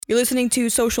You're listening to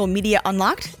Social Media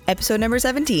Unlocked, episode number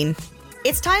 17.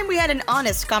 It's time we had an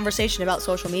honest conversation about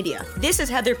social media. This is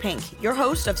Heather Pink, your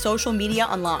host of Social Media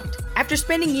Unlocked. After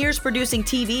spending years producing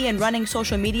TV and running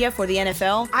social media for the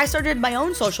NFL, I started my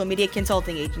own social media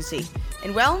consulting agency.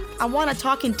 And well, I want to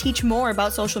talk and teach more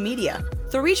about social media.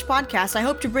 Through each podcast, I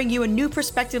hope to bring you a new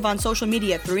perspective on social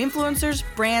media through influencers,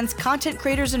 brands, content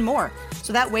creators, and more.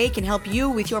 So that way it can help you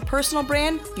with your personal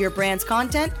brand, your brand's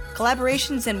content,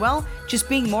 collaborations, and well, just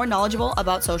being more knowledgeable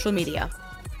about social media.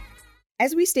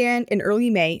 As we stand in early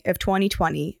May of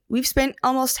 2020, we've spent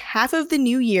almost half of the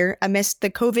new year amidst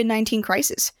the COVID-19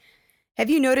 crisis. Have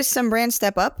you noticed some brands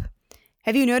step up?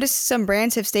 Have you noticed some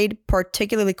brands have stayed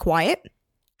particularly quiet?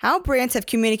 How brands have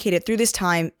communicated through this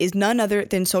time is none other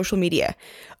than social media.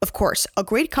 Of course, a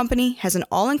great company has an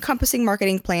all-encompassing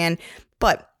marketing plan,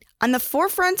 but on the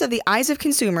forefront of the eyes of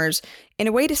consumers, in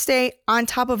a way to stay on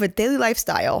top of a daily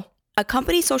lifestyle, a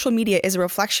company's social media is a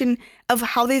reflection of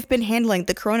how they've been handling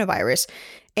the coronavirus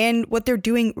and what they're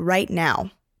doing right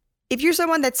now. If you're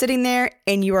someone that's sitting there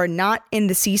and you are not in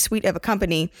the C-suite of a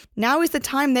company, now is the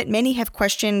time that many have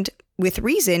questioned, with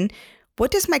reason,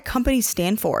 what does my company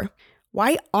stand for?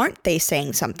 Why aren't they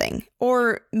saying something?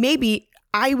 Or maybe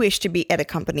I wish to be at a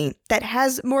company that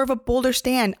has more of a bolder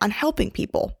stand on helping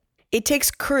people. It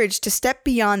takes courage to step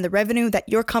beyond the revenue that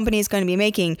your company is going to be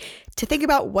making to think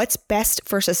about what's best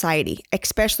for society,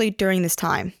 especially during this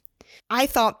time. I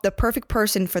thought the perfect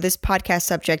person for this podcast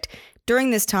subject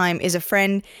during this time is a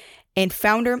friend and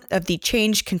founder of the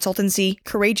change consultancy,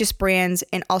 Courageous Brands,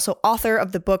 and also author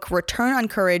of the book Return on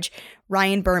Courage,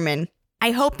 Ryan Berman.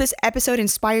 I hope this episode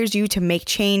inspires you to make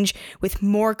change with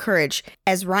more courage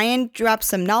as Ryan drops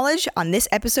some knowledge on this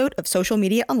episode of Social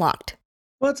Media Unlocked.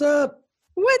 What's up?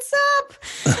 What's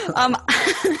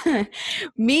up?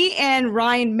 Me and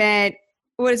Ryan met,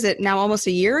 what is it now, almost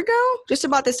a year ago? Just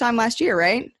about this time last year,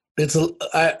 right?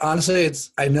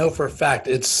 I know for a fact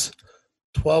it's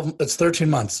 13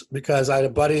 months because I had a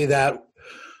buddy that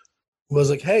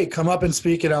was like, hey, come up and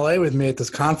speak in LA with me at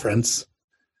this conference.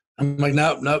 I'm like,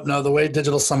 no. The way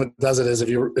Digital Summit does it is if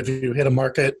you hit a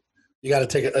market, you got to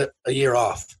take a year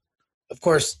off. Of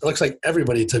course, it looks like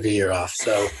everybody took a year off.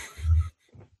 So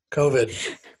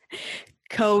COVID.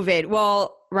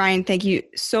 Well, Ryan, thank you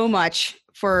so much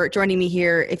for joining me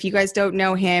here. If you guys don't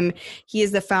know him, he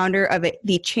is the founder of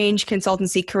the change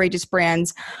consultancy, Courageous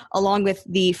Brands, along with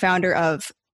the founder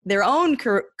of their own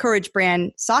courage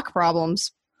brand, Sock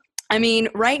Problems. I mean,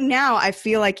 right now, I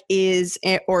feel like is,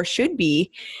 or should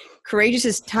be,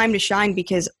 Courageous' time to shine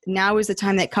because now is the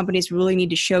time that companies really need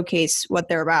to showcase what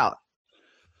they're about.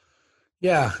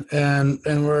 Yeah, and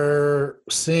we're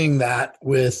seeing that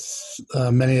with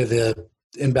many of the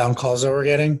inbound calls that we're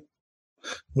getting,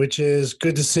 which is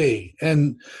good to see.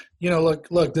 And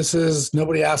look, this is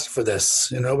nobody asked for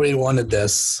this, nobody wanted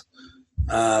this,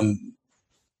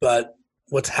 but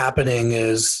what's happening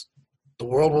is the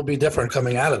world will be different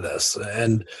coming out of this.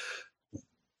 And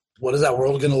what is that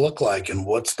world going to look like? And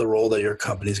what's the role that your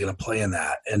company is going to play in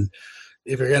that? And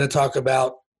if you're going to talk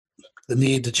about the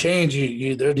need to change,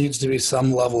 there needs to be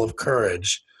some level of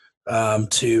courage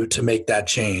to make that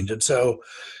change. And so,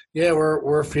 yeah,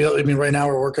 right now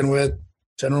we're working with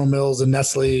General Mills and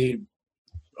Nestle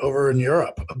over in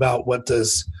Europe about what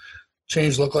does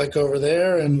change look like over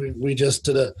there. And we just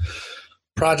did a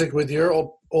project with your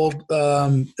old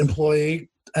employee,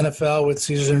 NFL, with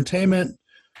Caesars Entertainment.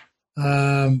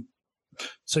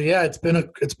 So yeah, it's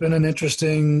been an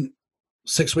interesting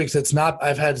 6 weeks.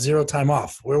 I've had zero time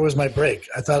off. Where was my break?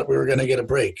 I thought we were going to get a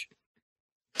break.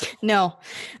 No,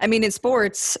 I mean, in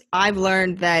sports, I've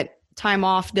learned that time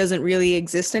off doesn't really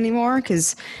exist anymore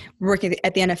because working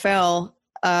at the NFL,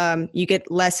 you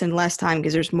get less and less time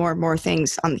because there's more and more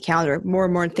things on the calendar, more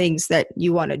and more things that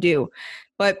you want to do.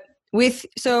 But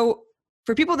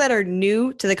for people that are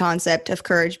new to the concept of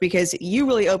courage, because you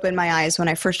really opened my eyes when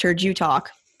I first heard you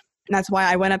talk, and that's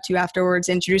why I went up to you afterwards,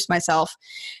 introduced myself.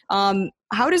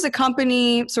 How does a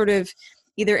company sort of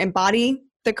either embody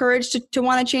the courage to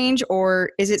want to change,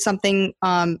 or is it something,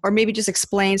 or maybe just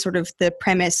explain sort of the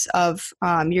premise of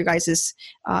your guys'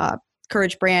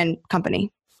 Courage brand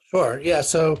company? Sure. Yeah.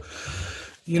 So,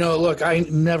 look, I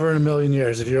never in a million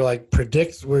years, if you're like,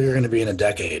 predict where you're going to be in a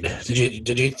decade.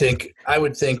 Did you think, I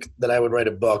would think that I would write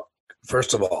a book?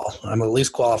 First of all, I'm the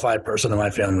least qualified person in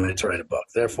my family to write a book.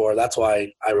 Therefore, that's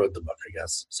why I wrote the book, I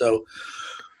guess. So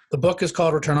the book is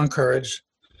called Return on Courage.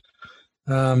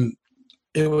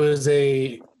 It was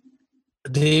a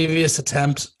devious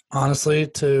attempt, honestly,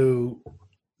 to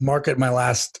market my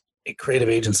last creative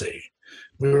agency.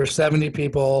 We were 70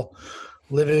 people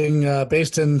living,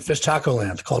 based in Fish Taco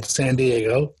Land called San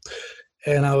Diego.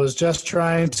 And I was just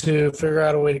trying to figure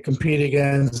out a way to compete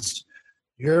against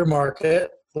your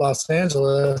market, Los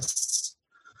Angeles,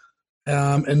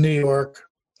 and New York.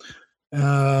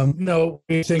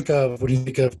 We think of when you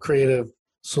think of creative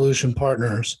solution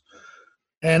partners.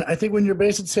 And I think when you're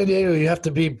based in San Diego, you have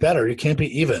to be better. You can't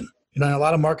be even. A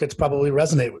lot of markets probably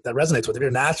resonates with. If you're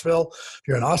in Nashville, if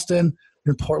you're in Austin,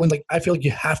 you're in Portland, I feel like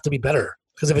you have to be better.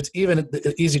 Because if it's even,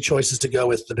 the easy choice is to go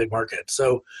with the big market.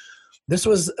 So this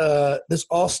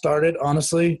all started,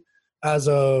 honestly, as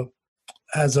a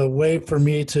way for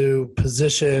me to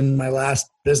position my last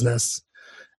business.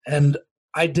 And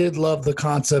I did love the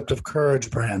concept of courage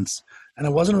brands. And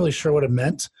I wasn't really sure what it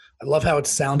meant. I love how it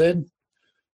sounded.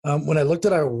 When I looked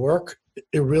at our work,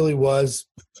 it really was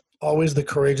always the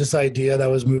courageous idea that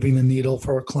was moving the needle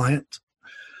for a client.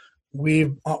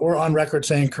 We're on record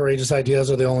saying courageous ideas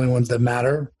are the only ones that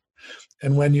matter.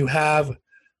 And when you have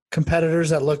competitors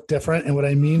that look different, and what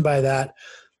I mean by that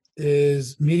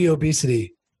is media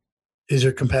obesity is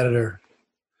your competitor.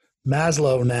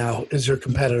 Maslow now is your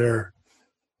competitor.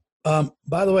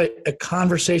 By the way, a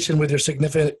conversation with your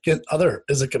significant other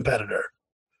is a competitor.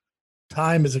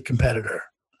 Time is a competitor.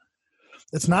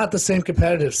 It's not the same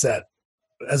competitive set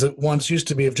as it once used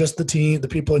to be of just the team, the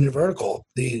people in your vertical.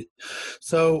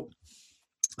 So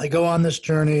I go on this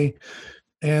journey,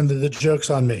 and the joke's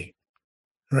on me,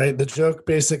 right? The joke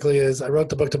basically is I wrote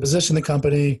the book to position the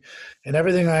company, and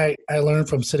everything I learned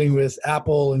from sitting with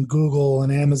Apple and Google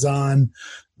and Amazon,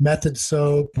 Method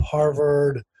Soap,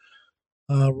 Harvard,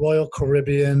 Royal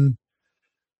Caribbean,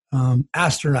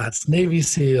 astronauts, Navy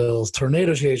SEALs,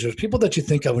 tornado chasers, people that you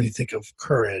think of when you think of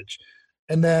courage.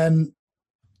 And then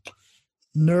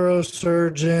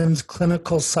neurosurgeons,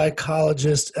 clinical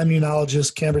psychologists,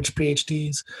 immunologists, Cambridge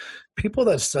PhDs, people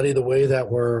that study the way that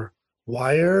we're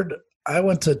wired. I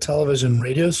went to television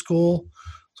radio school,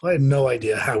 so I had no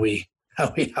idea how we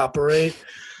operate.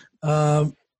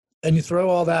 And you throw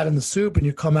all that in the soup, and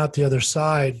you come out the other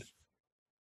side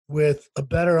with a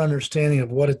better understanding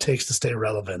of what it takes to stay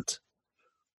relevant.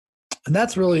 And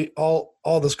that's really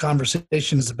all this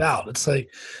conversation is about. It's like,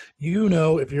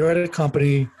 if you're at a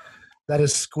company that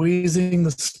is squeezing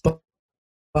the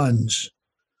sponge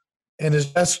and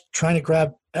is just trying to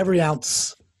grab every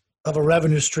ounce of a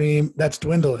revenue stream that's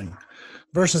dwindling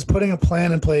versus putting a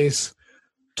plan in place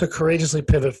to courageously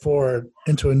pivot forward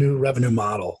into a new revenue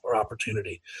model or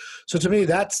opportunity. So to me,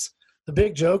 that's the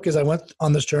big joke. Is I went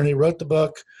on this journey, wrote the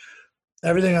book.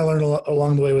 Everything I learned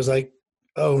along the way was like,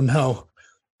 oh no,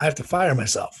 I have to fire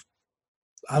myself.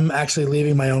 I'm actually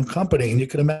leaving my own company. And you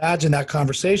can imagine that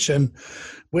conversation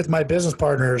with my business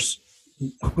partners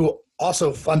who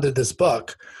also funded this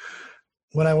book.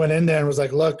 When I went in there and was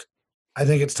like, look, I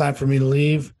think it's time for me to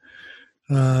leave.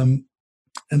 And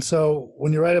so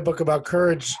when you write a book about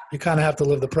courage, you kind of have to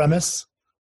live the premise.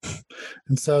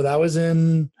 And so that was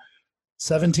in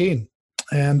 2017.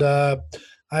 And I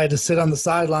had to sit on the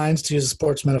sidelines, to use a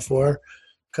sports metaphor,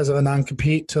 because of a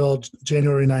non-compete till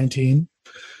January 19.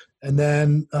 And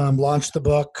then launched the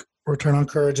book, Return on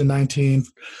Courage in 19,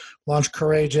 launched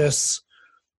Courageous.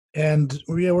 And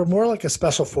we're more like a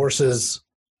special forces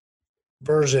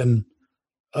version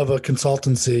of a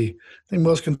consultancy. I think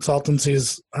most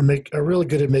consultancies are really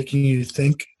good at making you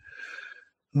think.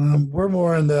 We're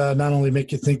more in the not only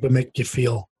make you think, but make you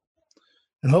feel.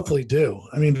 And hopefully do.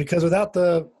 I mean, because without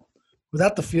the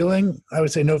feeling, I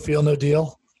would say no feel, no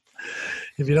deal.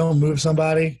 If you don't move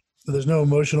somebody, if there's no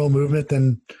emotional movement,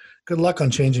 then good luck on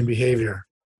changing behavior.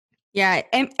 Yeah.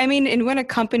 I mean, and when a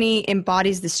company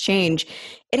embodies this change,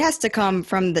 it has to come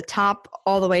from the top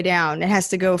all the way down. It has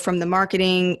to go from the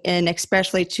marketing and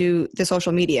especially to the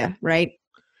social media, right?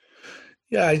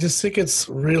 Yeah, I just think it's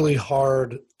really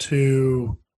hard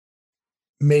to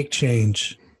make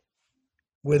change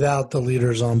without the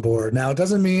leaders on board. Now, it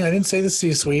doesn't mean, I didn't say the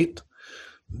C-suite.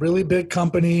 Really big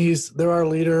companies, there are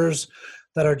leaders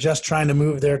that are just trying to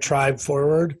move their tribe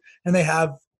forward, and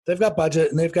they've got budget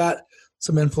and they've got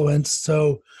some influence.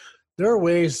 So there are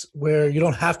ways where you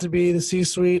don't have to be the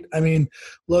C-suite. I mean,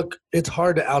 look, it's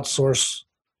hard to outsource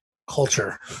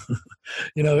culture.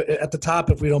 At the top,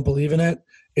 if we don't believe in it,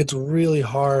 it's really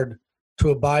hard to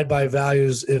abide by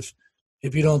values if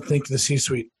you don't think the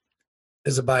C-suite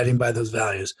is abiding by those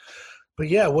values. But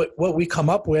yeah, what we come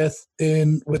up with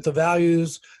the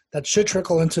values that should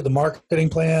trickle into the marketing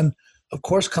plan, of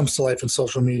course, comes to life in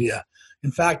social media.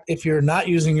 In fact, if you're not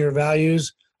using your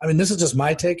values, I mean, this is just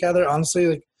my take, Heather. Honestly,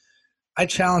 like, I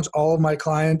challenge all of my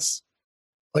clients,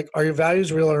 like, are your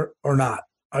values real or not?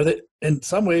 Are they? In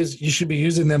some ways, you should be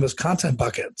using them as content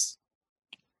buckets.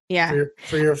 Yeah.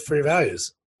 For your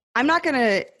values. I'm not going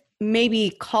to maybe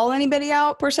call anybody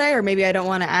out per se, or maybe I don't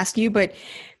want to ask you, but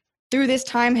through this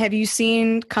time, have you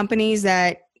seen companies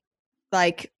that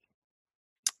like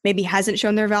maybe hasn't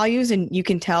shown their values and you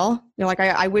can tell, you're like,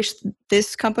 I wish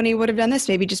this company would have done this,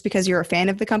 maybe just because you're a fan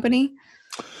of the company?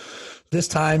 This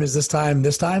time? Is this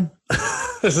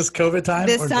Is this COVID time?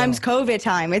 This time's COVID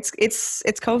time. It's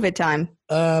COVID time.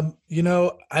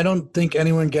 I don't think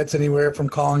anyone gets anywhere from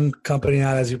calling company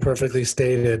out, as you perfectly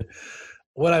stated.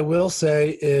 What I will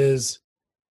say is,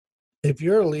 if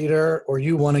you're a leader or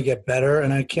you want to get better,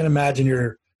 and I can't imagine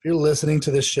if you're listening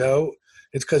to this show,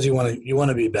 it's because you want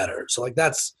to be better. So like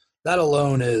that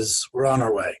alone is, we're on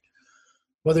our way.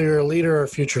 Whether you're a leader or a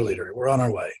future leader, we're on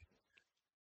our way.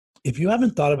 If you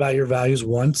haven't thought about your values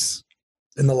once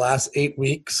in the last 8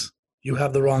 weeks, you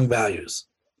have the wrong values.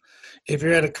 If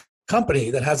you're at a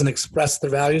company that hasn't expressed their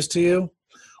values to you,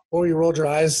 or you rolled your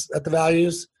eyes at the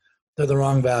values, they're the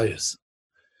wrong values.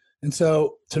 And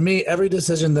so to me, every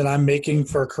decision that I'm making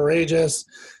for Courageous,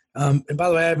 and by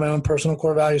the way, I have my own personal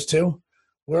core values too,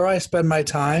 where I spend my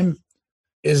time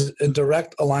is in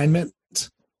direct alignment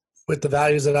with the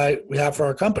values that we have for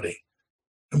our company.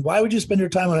 And why would you spend your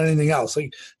time on anything else?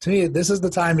 Like, to me, this is the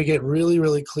time to get really,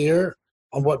 really clear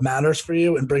on what matters for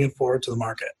you and bring it forward to the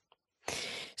market.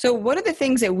 So one of the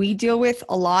things that we deal with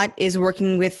a lot is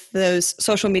working with those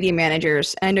social media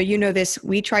managers. And I know you know this,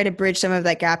 we try to bridge some of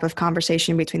that gap of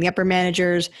conversation between the upper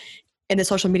managers and the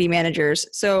social media managers.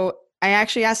 So I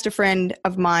actually asked a friend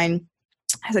of mine,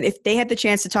 I said, if they had the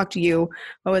chance to talk to you,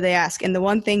 what would they ask? And the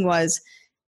one thing was,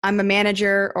 I'm a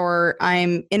manager, or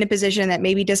I'm in a position that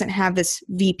maybe doesn't have this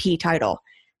VP title,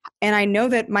 and I know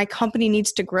that my company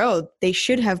needs to grow. They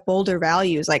should have bolder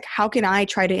values. Like, how can I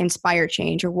try to inspire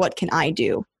change, or what can I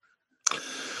do?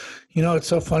 It's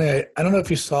so funny. I don't know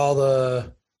if you saw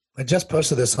I just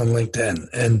posted this on LinkedIn,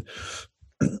 and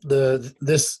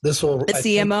this will, the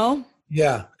CMO.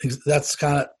 Yeah, that's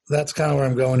kind of where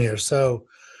I'm going here. So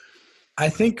I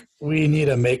think we need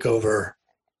a makeover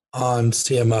on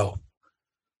CMO,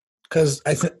 because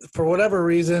I think for whatever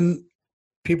reason,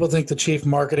 people think the chief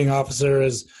marketing officer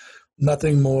is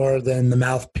nothing more than the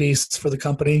mouthpiece for the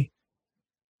company,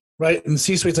 right? And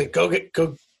C-suite's like, go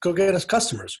get us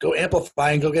customers, go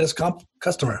amplify and go get us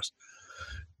customers.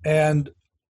 And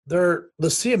the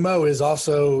CMO is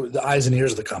also the eyes and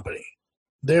ears of the company.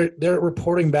 They're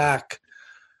reporting back.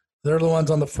 They're the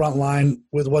ones on the front line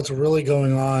with what's really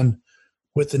going on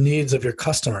with the needs of your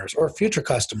customers or future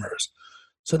customers.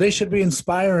 So they should be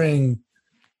inspiring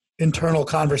internal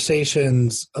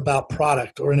conversations about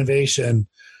product or innovation.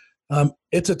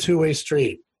 It's a two-way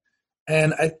street.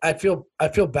 And I feel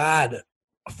bad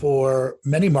for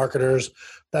many marketers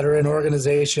that are in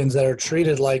organizations that are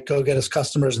treated like, go get us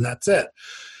customers and that's it.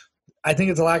 I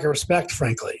think it's a lack of respect,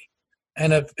 frankly.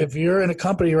 And if you're in a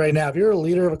company right now, if you're a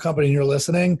leader of a company and you're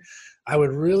listening, I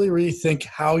would really rethink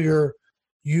how you're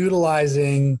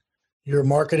utilizing your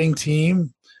marketing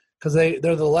team, because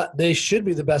they should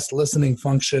be the best listening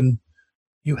function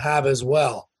you have as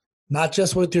well, not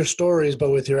just with your stories, but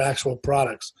with your actual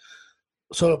products.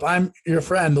 So if I'm your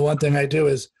friend, the one thing I do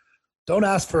is don't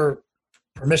ask for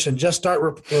permission. Just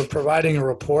start providing a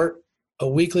report, a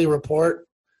weekly report.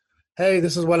 Hey,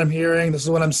 this is what I'm hearing. This is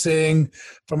what I'm seeing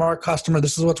from our customer.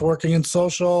 This is what's working in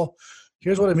social.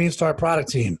 Here's what it means to our product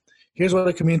team. Here's what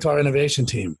it can mean to our innovation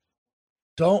team.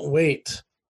 Don't wait.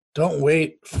 Don't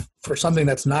wait for something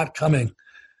that's not coming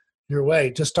your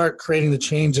way. Just start creating the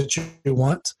change that you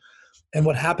want. And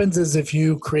what happens is, if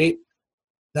you create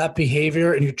that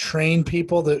behavior and you train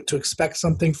people to expect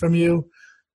something from you,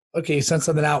 okay, you send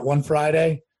something out one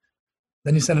Friday,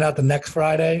 then you send it out the next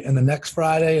Friday and the next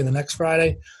Friday and the next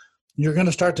Friday, you're going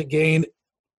to start to gain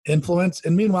influence.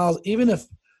 And meanwhile, even if,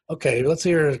 okay, let's say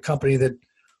you're at a company that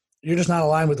you're just not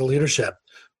aligned with the leadership,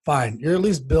 fine. You're at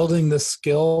least building the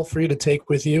skill for you to take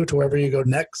with you to wherever you go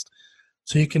next,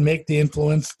 so you can make the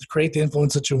influence, create the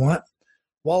influence that you want,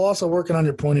 while also working on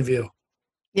your point of view.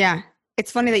 Yeah.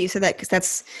 It's funny that you said that, because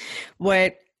that's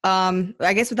what,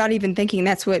 I guess without even thinking,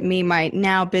 that's what me and my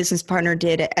now business partner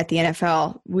did at the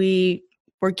NFL. We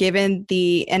were given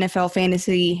the NFL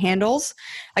fantasy handles.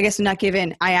 I guess not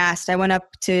given. I went up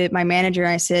to my manager.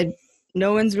 I said,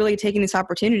 no one's really taking this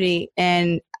opportunity.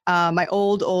 And my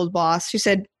old boss, she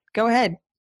said, go ahead,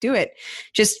 do it.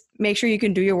 Just make sure you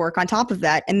can do your work on top of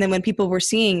that. And then when people were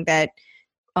seeing that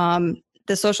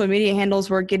the social media handles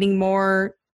were getting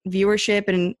more viewership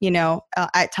and,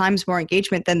 at times more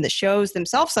engagement than the shows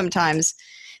themselves sometimes,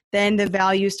 then the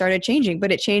value started changing.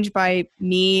 But it changed by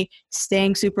me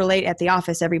staying super late at the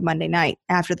office every Monday night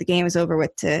after the game was over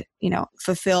with to,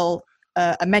 fulfill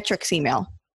a metrics email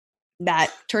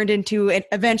that turned into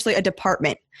eventually a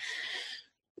department.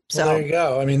 So there you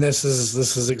go. I mean, this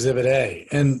is Exhibit A,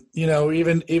 and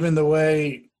even the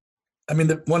way, I mean,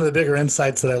 one of the bigger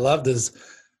insights that I loved is,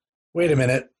 wait a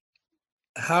minute,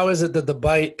 how is it that the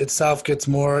bite itself gets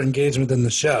more engagement than the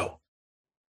show?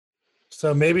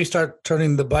 So maybe start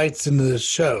turning the bites into the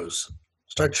shows.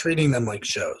 Start treating them like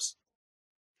shows.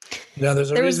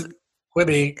 There's a reason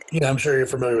Quibi, I'm sure you're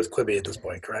familiar with Quibi at this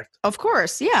point, correct? Of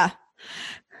course, yeah.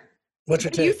 What's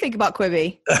your take? What do you think about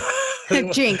Quibi?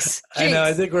 Jinx. I know.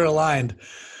 I think we're aligned.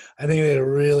 I think they had a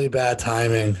really bad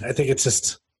timing. I think it's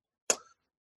just,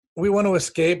 we want to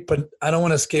escape, but I don't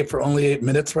want to escape for only 8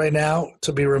 minutes right now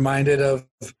to be reminded of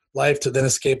life to then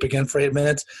escape again for 8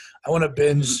 minutes. I want to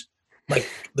binge like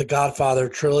the Godfather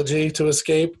trilogy to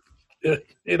escape, So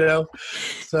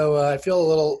I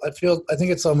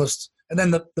think it's almost, and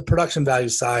then the production value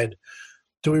side.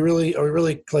 Are we really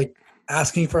like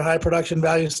asking for high production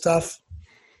value stuff?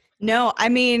 No, I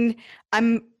mean,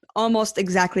 I'm almost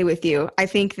exactly with you. I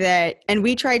think that, and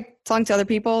we tried talking to other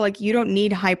people, like you don't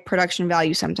need high production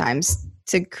value sometimes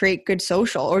to create good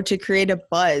social or to create a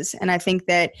buzz. And I think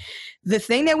that the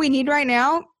thing that we need right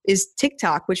now is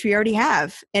TikTok, which we already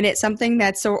have. And it's something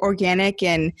that's so organic,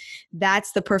 and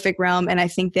that's the perfect realm. And I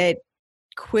think that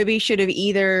Quibi should have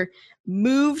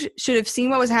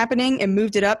seen what was happening and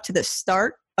moved it up to the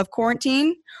start of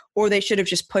quarantine, or they should have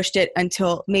just pushed it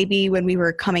until maybe when we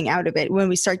were coming out of it, when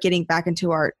we start getting back into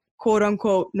our quote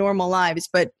unquote normal lives,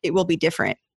 but it will be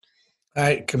different.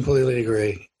 I completely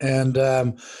agree. And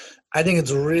I think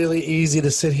it's really easy to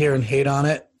sit here and hate on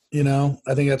it.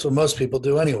 I think that's what most people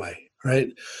do anyway, right?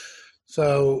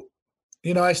 So,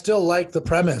 I still like the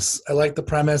premise. I like the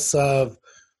premise of,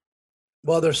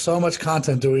 well, there's so much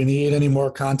content. Do we need any more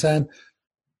content?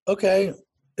 Okay.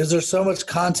 Is there so much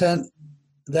content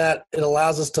that it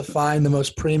allows us to find the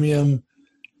most premium,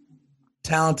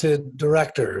 talented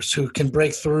directors who can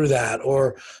break through that,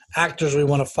 or actors we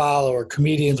want to follow, or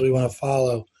comedians we want to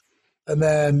follow? And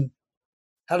then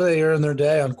how do they earn their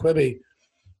day on Quibi?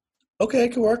 Okay, it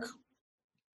could work.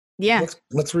 Yeah.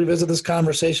 Let's revisit this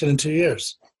conversation in 2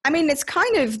 years. I mean, it's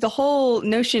kind of the whole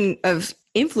notion of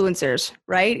influencers,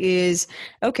 right? Is,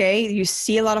 okay, you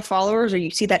see a lot of followers, or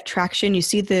you see that traction, you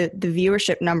see the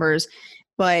viewership numbers,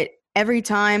 but every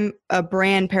time a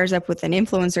brand pairs up with an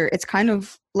influencer, it's kind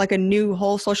of like a new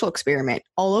whole social experiment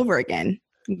all over again.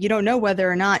 You don't know whether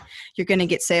or not you're going to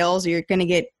get sales or you're going to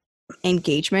get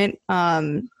engagement,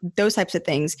 those types of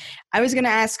things. I was going to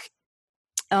ask,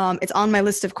 it's on my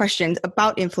list of questions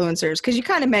about influencers, because you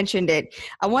kind of mentioned it.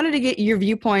 I wanted to get your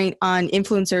viewpoint on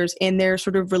influencers and their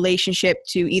sort of relationship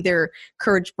to either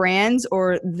Courage Brands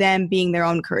or them being their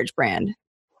own Courage brand.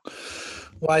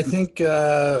 Well, I think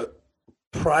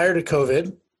prior to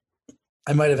COVID,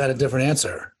 I might have had a different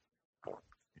answer.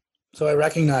 So I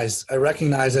recognize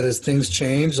that as things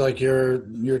change, like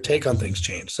your take on things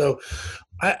change. So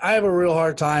I have a real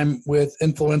hard time with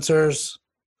influencers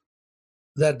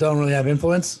that don't really have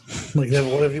influence. Like,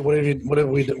 what have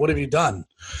you done?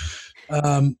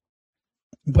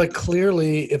 But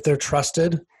clearly, if they're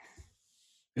trusted,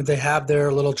 if they have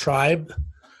their little tribe,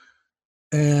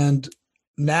 and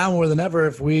now more than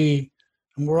ever,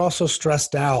 we're also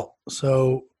stressed out.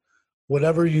 So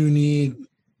whatever you need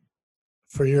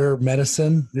for your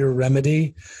medicine, your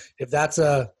remedy, if that's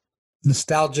a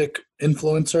nostalgic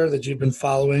influencer that you've been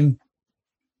following,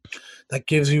 that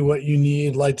gives you what you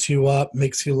need, lights you up,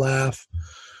 makes you laugh,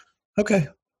 okay,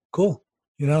 cool.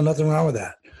 Nothing wrong with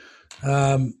that.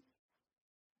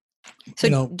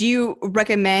 Do you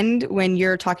recommend, when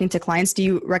you're talking to clients, do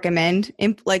you recommend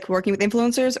like working with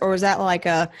influencers, or is that like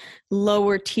a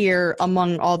lower tier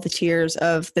among all the tiers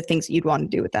of the things that you'd want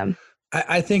to do with them?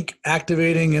 I think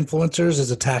activating influencers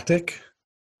is a tactic,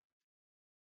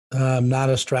 not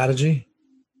a strategy,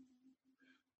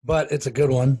 but it's a good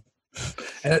one.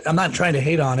 And I'm not trying to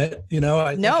hate on it,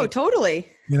 Totally.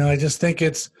 I just think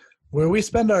it's where we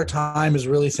spend our time is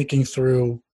really thinking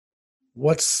through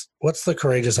what's the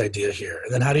courageous idea here,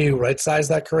 and then how do you right size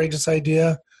that courageous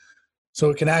idea so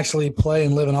it can actually play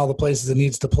and live in all the places it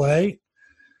needs to play.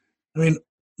 I mean,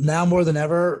 now more than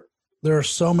ever, there are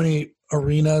so many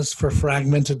arenas for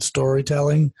fragmented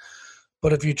storytelling,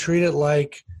 but if you treat it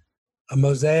like a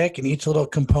mosaic and each little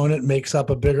component makes up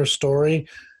a bigger story,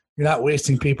 you're not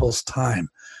wasting people's time.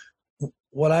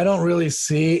 What I don't really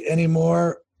see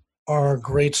anymore are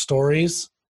great stories.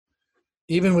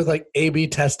 Even with like A/B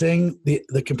testing,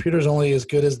 the computer's only as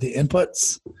good as the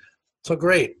inputs. So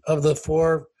great. Of the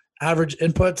 4 average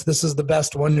inputs, this is the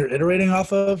best one you're iterating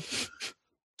off of.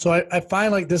 So I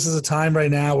find like this is a time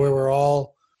right now where we're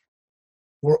all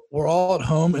at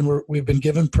home, and we've been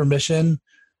given permission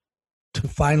to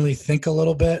finally think a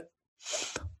little bit.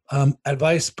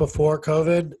 Advice before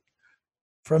COVID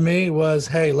from me was,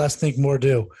 hey, less think, more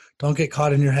do. Don't get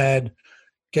caught in your head.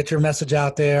 Get your message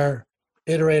out there,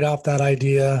 iterate off that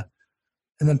idea,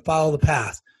 and then follow the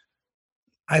path.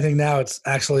 I think now it's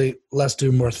actually less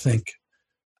do, more think.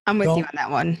 I'm with you on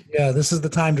that one. Yeah, this is the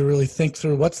time to really think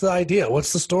through what's the idea?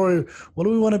 What's the story? What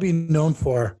do we want to be known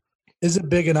for? Is it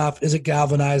big enough? Is it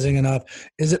galvanizing enough?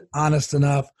 Is it honest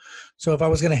enough? So if I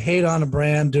was going to hate on a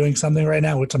brand doing something right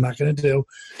now, which I'm not going to do,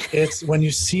 it's when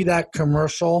you see that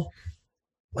commercial,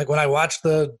 like when I watched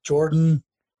the Jordan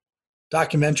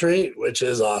documentary, which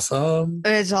is awesome.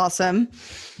 It's awesome.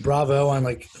 Bravo on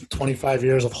like 25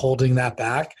 years of holding that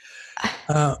back.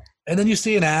 And then you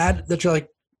see an ad that you're like,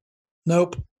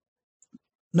 nope,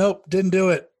 didn't do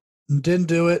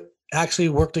it. Actually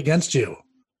worked against you.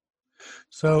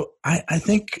 So I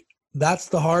think that's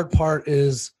the hard part,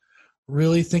 is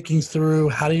really thinking through,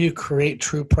 how do you create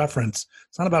true preference?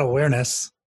 It's not about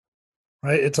awareness,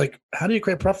 right? It's like, how do you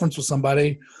create preference with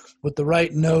somebody with the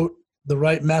right note, the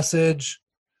right message?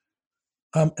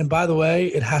 And by the way,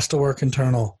 it has to work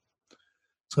internal.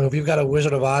 So if you've got a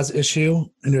Wizard of Oz issue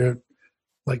and you're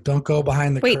like, don't go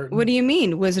behind the curtain. Wait, what do you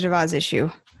mean Wizard of Oz issue?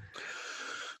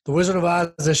 The Wizard of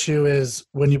Oz issue is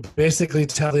when you basically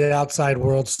tell the outside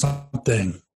world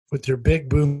something with your big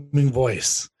booming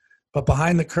voice, but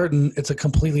behind the curtain, it's a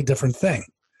completely different thing.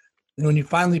 And when you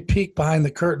finally peek behind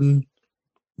the curtain,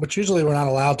 which usually we're not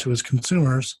allowed to as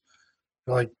consumers,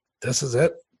 you're like, this is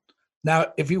it. Now,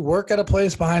 if you work at a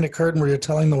place behind a curtain where you're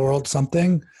telling the world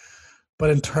something, but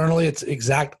internally it's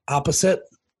exact opposite,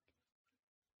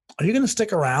 are you going to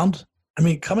stick around? I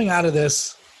mean, coming out of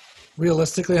this,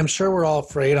 realistically, I'm sure we're all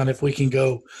afraid on if we can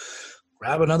go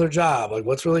grab another job, like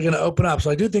what's really going to open up. So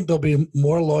I do think there'll be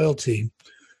more loyalty,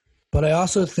 but I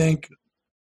also think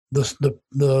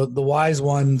the wise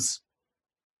ones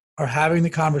are having the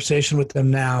conversation with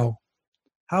them now.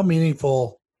 How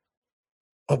meaningful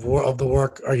of the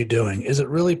work are you doing? Is it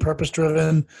really purpose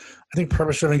driven? I think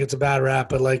purpose driven gets a bad rap,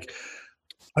 but like,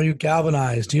 are you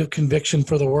galvanized? Do you have conviction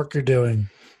for the work you're doing?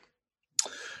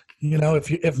 You know,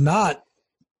 if not,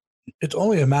 it's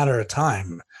only a matter of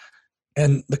time.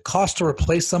 And the cost to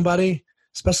replace somebody,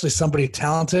 especially somebody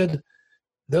talented,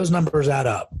 those numbers add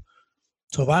up.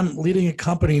 So if I'm leading a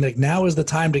company, like, now is the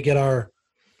time to get our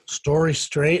story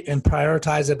straight and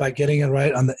prioritize it by getting it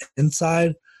right on the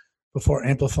inside before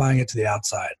amplifying it to the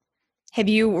outside. Have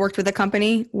you worked with a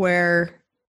company where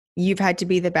you've had to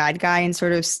be the bad guy and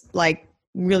sort of like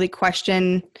really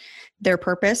question their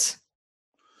purpose?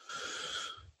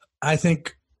 I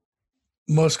think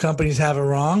most companies have it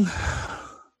wrong,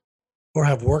 or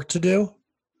have work to do,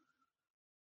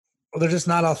 or they're just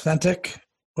not authentic,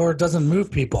 or it doesn't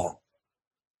move people.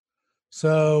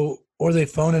 So, or they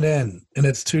phone it in and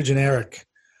it's too generic.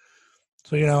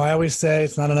 So, you know, I always say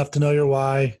it's not enough to know your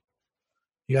why.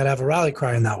 You got to have a rally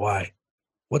cry in that why.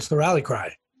 What's the rally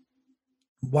cry?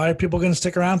 Why are people going to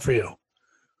stick around for you?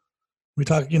 We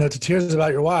talk, you know, to tears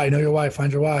about your why. Know your why,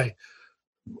 find your why.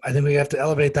 I think we have to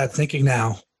elevate that thinking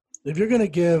now. If you're going to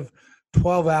give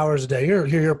 12 hours a day,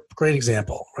 you're a great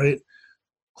example, right?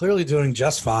 Clearly doing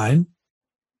just fine.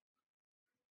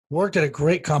 Worked at a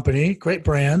great company, great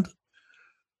brand.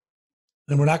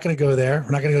 And we're not going to go there.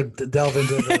 We're not going to go delve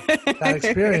into that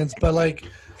experience. But like,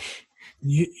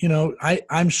 you know,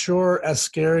 I'm sure as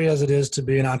scary as it is to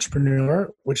be an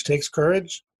entrepreneur, which takes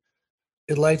courage,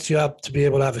 it lights you up to be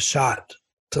able to have a shot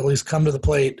to at least come to the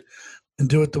plate and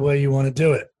do it the way you want to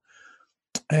do it.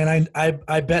 And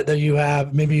I bet that you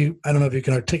have, maybe, I don't know if you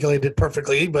can articulate it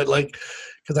perfectly, but like,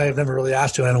 because I have never really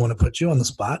asked you, and I don't want to put you on the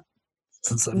spot.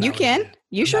 You can.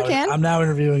 You sure can. I'm now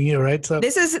interviewing you, right? So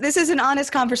this is an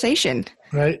honest conversation.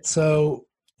 Right. So,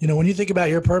 you know, when you think about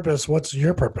your purpose, what's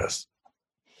your purpose?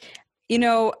 You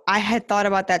know, I had thought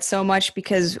about that so much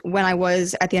because when I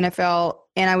was at the NFL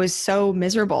and I was so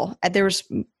miserable, there was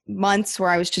months where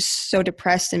I was just so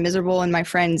depressed and miserable, and my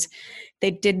friends,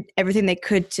 they did everything they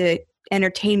could to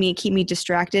entertain me and keep me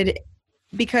distracted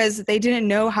because they didn't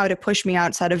know how to push me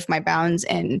outside of my bounds.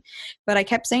 But I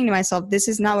kept saying to myself, this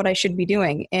is not what I should be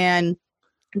doing. And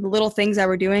the little things I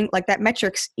were doing, like that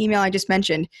metrics email I just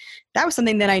mentioned, that was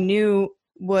something that I knew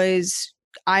was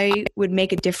I would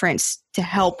make a difference to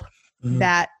help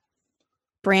that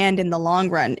brand in the long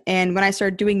run. And when I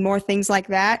started doing more things like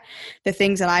that, the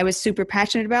things that I was super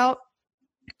passionate about,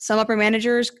 some upper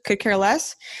managers could care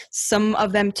less. Some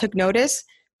of them took notice.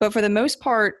 But for the most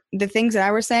part, the things that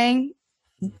I was saying,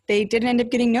 they didn't end up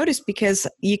getting noticed because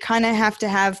you kind of have to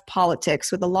have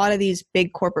politics with a lot of these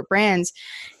big corporate brands.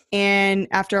 And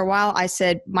after a while, I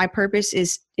said, my purpose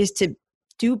is to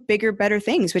do bigger, better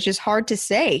things, which is hard to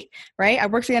say, right? I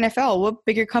worked for the NFL. What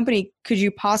bigger company could you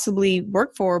possibly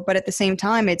work for? But at the same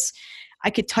time, I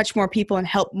could touch more people and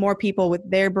help more people with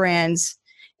their brands.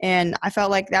 And I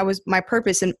felt like that was my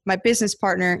purpose. And my business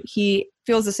partner, he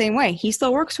feels the same way. He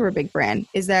still works for a big brand,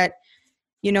 is that,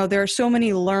 there are so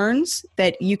many learns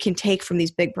that you can take from these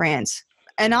big brands.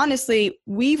 And honestly,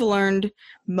 we've learned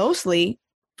mostly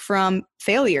from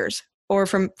failures or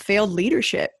from failed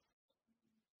leadership.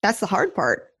 That's the hard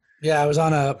part. Yeah, I was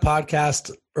on a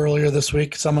podcast earlier this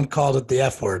week. Someone called it the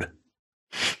F word,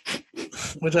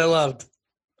 which I loved.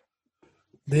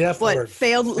 The F word.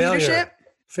 Failed leadership?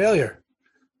 Failure.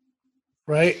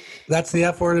 Right? That's the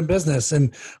F word in business.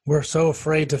 And we're so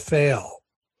afraid to fail.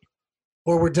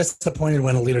 Or we're disappointed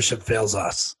when a leadership fails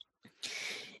us.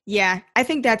 Yeah, I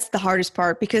think that's the hardest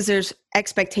part because there's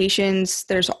expectations.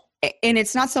 And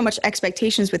it's not so much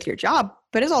expectations with your job,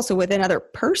 but it's also with another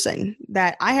person.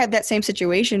 That I had that same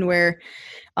situation where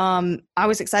I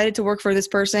was excited to work for this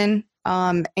person,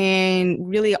 and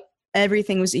really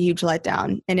everything was a huge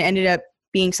letdown. And it ended up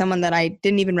being someone that I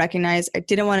didn't even recognize.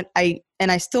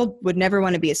 I still would never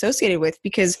want to be associated with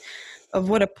because of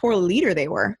what a poor leader they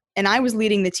were. And I was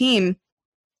leading the team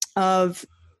of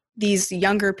these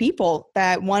younger people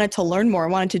that wanted to learn more,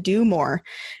 wanted to do more.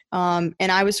 And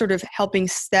I was sort of helping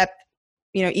step,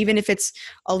 even if it's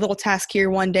a little task here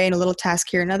one day and a little task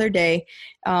here another day,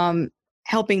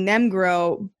 helping them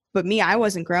grow. But me, I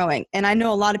wasn't growing. And I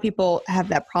know a lot of people have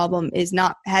that problem, is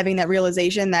not having that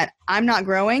realization that I'm not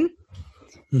growing,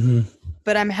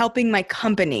 but I'm helping my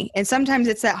company. And sometimes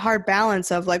it's that hard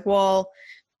balance of like, well,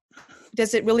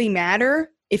 does it really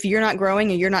matter if you're not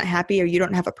growing and you're not happy or you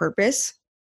don't have a purpose?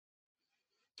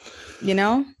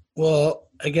 Well,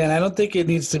 again, I don't think it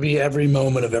needs to be every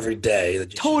moment of every day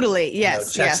that you totally.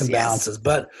 Yes. checks and balances.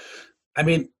 But I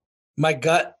mean, my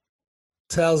gut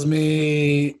tells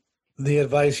me the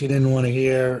advice you didn't want to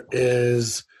hear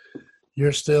is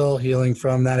you're still healing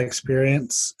from that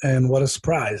experience. And what a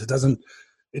surprise.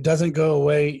 It doesn't go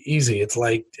away easy. It's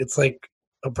like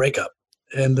a breakup.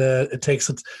 And it takes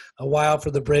a while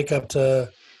for the breakup to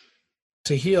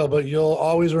heal, but you'll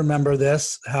always remember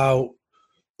this, how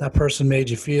that person made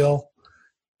you feel.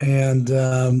 And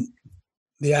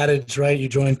the adage, right? You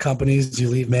join companies, you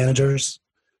leave managers.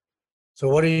 So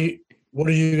what are you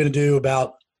going to do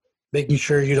about making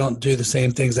sure you don't do the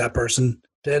same things that person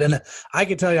did? And I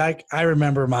can tell you, I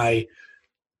remember the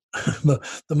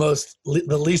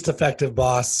least effective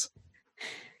boss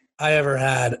I ever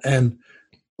had. And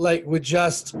like with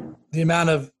just the amount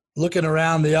of looking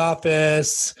around the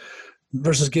office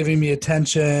versus giving me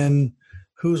attention,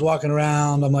 who's walking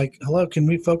around. I'm like, hello, can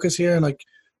we focus here? And like,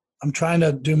 I'm trying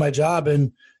to do my job,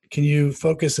 and can you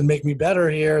focus and make me better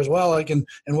here as well? Like, and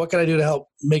what can I do to help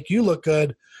make you look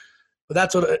good? But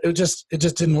that's what it just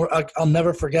didn't work. I'll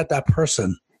never forget that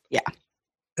person. Yeah.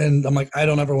 And I'm like, I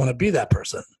don't ever want to be that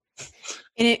person.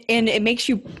 And it makes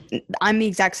you, I'm the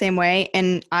exact same way.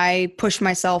 And I push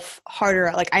myself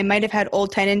harder. Like I might've had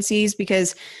old tendencies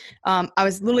because I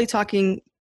was literally talking.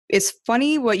 It's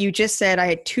funny what you just said. I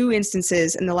had two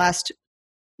instances in the last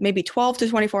maybe 12 to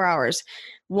 24 hours.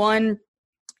 One,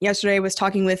 yesterday was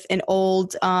talking with an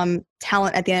old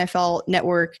talent at the NFL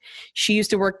Network. She used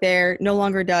to work there, no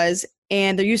longer does.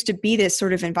 And there used to be this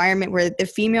sort of environment where the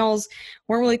females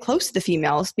weren't really close to the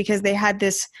females because they had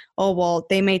this, oh, well,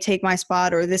 they may take my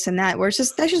spot or this and that, where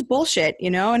that's just bullshit,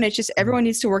 and it's just everyone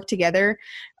needs to work together.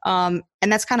 And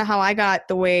that's kind of how I got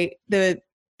the way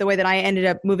that I ended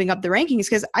up moving up the rankings,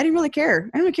 because I didn't really care.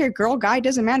 I don't really care. Girl, guy,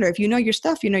 doesn't matter. If you know your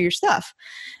stuff, you know your stuff.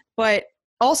 But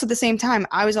also at the same time,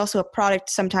 I was also a product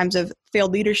sometimes of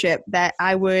failed leadership, that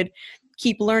I would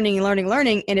keep learning.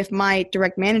 And if my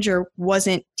direct manager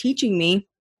wasn't teaching me,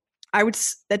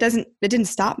 that didn't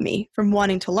stop me from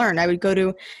wanting to learn. I would go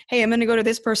to, hey, I'm going to go to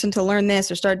this person to learn this,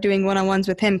 or start doing one-on-ones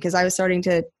with him, because I was starting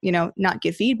to, not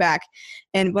give feedback.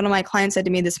 And one of my clients said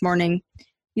to me this morning,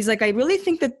 he's like, I really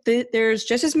think that there's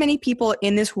just as many people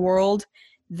in this world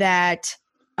that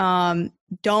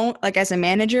don't, like as a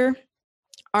manager,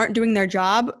 aren't doing their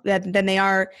job than they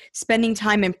are spending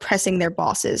time impressing their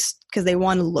bosses because they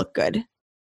want to look good.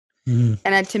 Mm-hmm.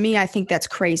 And to me, I think that's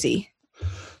crazy.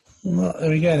 Well,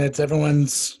 and again,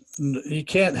 you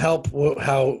can't help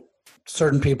how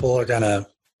certain people are going to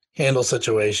handle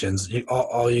situations.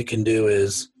 All you can do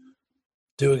is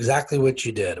do exactly what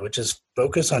you did, which is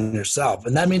focus on yourself.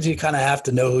 And that means you kind of have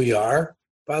to know who you are,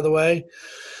 by the way.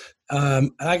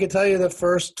 And I can tell you the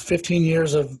first 15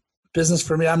 years of business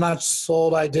for me, I'm not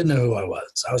sold. I didn't know who I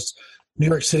was. I was New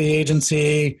York City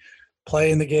agency,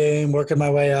 playing the game, working my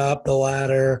way up the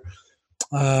ladder.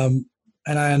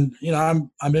 and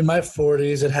I'm in my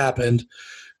 40s. It happened.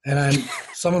 And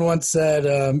someone once said,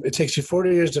 it takes you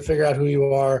 40 years to figure out who you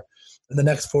are and the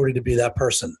next 40 to be that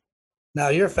person. Now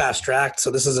you're fast tracked,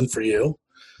 so this isn't for you,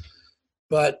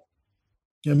 but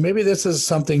maybe this is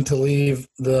something to leave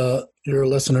your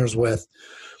listeners with.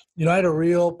 I had a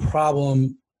real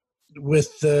problem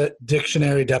with the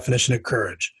dictionary definition of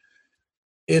courage.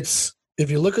 If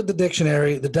you look at the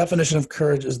dictionary, the definition of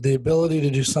courage is the ability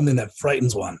to do something that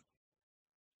frightens one.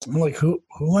 I'm like, who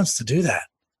wants to do that?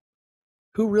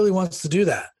 Who really wants to do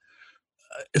that?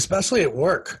 Especially at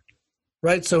work,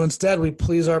 right? So instead we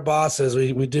please our bosses.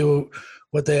 We do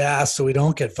what they ask so we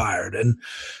don't get fired.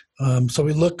 And so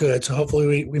we look good. So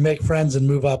hopefully we make friends and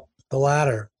move up the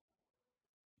ladder.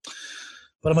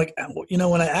 But I'm like,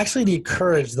 when I actually need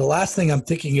courage, the last thing I'm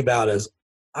thinking about is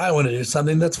I want to do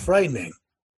something that's frightening.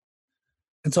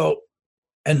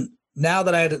 And now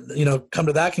that I had, come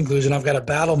to that conclusion, I've got to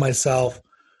battle myself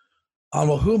on,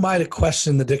 well, who am I to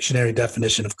question the dictionary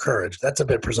definition of courage? That's a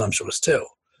bit presumptuous too.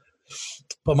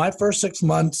 But my first 6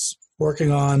 months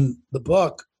working on the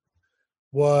book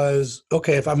was,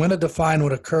 okay, if I'm going to define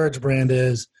what a courage brand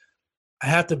is, I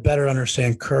have to better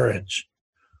understand courage.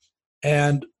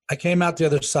 And I came out the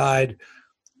other side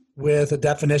with a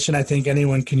definition I think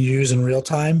anyone can use in real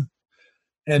time.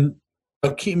 And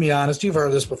keep me honest, you've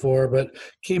heard this before, but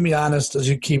keep me honest as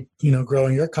you keep,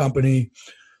 growing your company.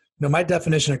 My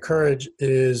definition of courage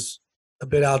is a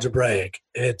bit algebraic.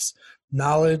 It's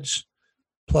knowledge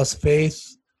plus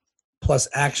faith plus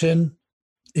action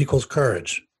equals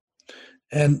courage.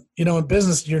 And, in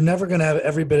business, you're never going to have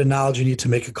every bit of knowledge you need to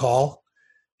make a call.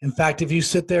 In fact, if you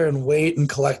sit there and wait and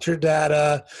collect your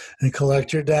data,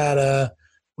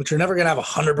 which you're never going to have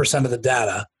 100% of the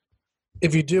data.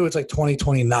 If you do, it's like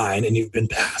 2029 and you've been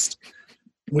passed,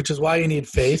 which is why you need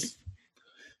faith.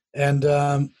 And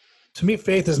to me,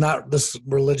 faith is not this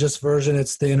religious version.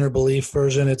 It's the inner belief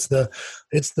version. It's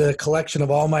the collection of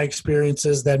all my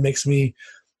experiences that makes me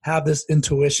have this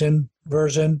intuition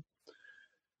version.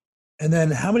 And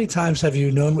then how many times have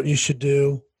you known what you should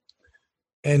do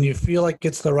and you feel like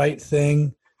it's the right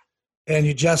thing and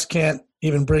you just can't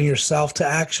even bring yourself to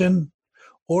action?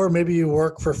 Or maybe you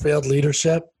work for failed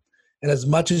leadership and as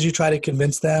much as you try to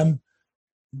convince them,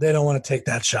 they don't want to take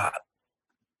that shot.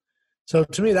 So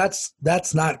to me, that's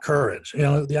not courage.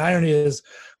 The irony is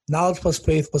knowledge plus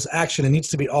faith plus action. It needs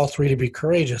to be all three to be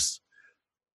courageous.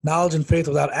 Knowledge and faith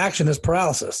without action is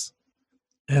paralysis.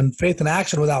 And faith and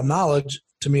action without knowledge,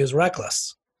 to me, is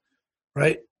reckless,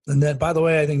 right? And then, by the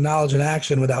way, I think knowledge and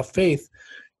action without faith,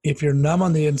 if you're numb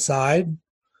on the inside,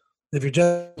 if you're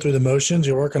just through the motions,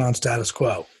 you're working on status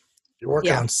quo. You're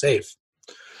working on safe.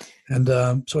 And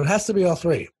so it has to be all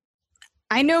three.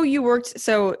 I know you worked,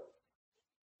 so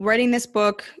writing this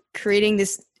book, creating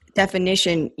this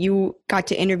definition, you got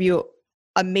to interview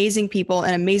amazing people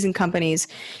and amazing companies.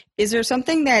 Is there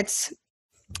something that's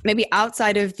maybe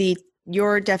outside of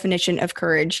your definition of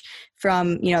courage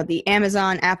from, the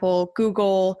Amazon, Apple,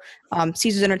 Google,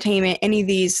 Caesars Entertainment, any of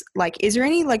these, is there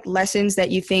any lessons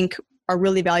that you think are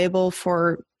really valuable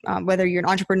for whether you're an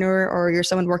entrepreneur or you're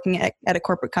someone working at a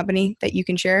corporate company that you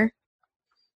can share?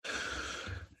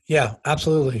 Yeah,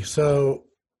 absolutely. So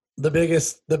the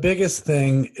biggest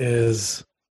thing is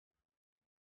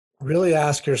really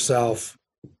ask yourself,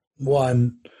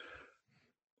 one,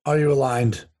 are you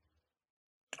aligned?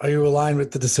 Are you aligned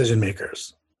with the decision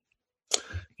makers?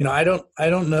 I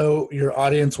don't know your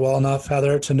audience well enough,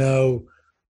 Heather, to know,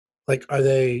 are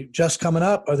they just coming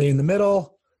up? Are they in the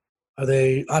middle? Are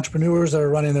they entrepreneurs that are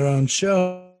running their own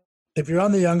show? If you're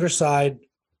on the younger side,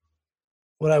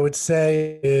 what I would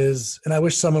say is, and I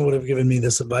wish someone would have given me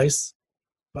this advice,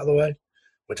 by the way,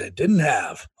 which I didn't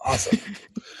have. Awesome.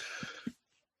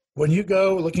 When you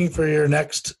go looking for your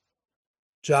next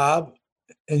job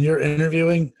and you're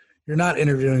interviewing, you're not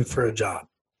interviewing for a job.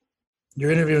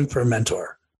 You're interviewing for a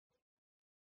mentor.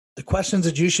 The questions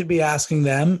that you should be asking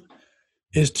them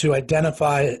is to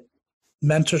identify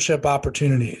mentorship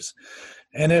opportunities.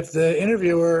 And if the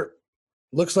interviewer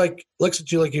looks at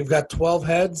you like you've got 12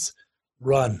 heads,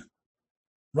 run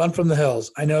from the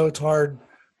hills. I know it's hard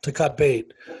to cut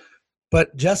bait,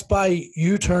 but just by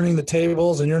you turning the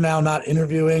tables and you're now not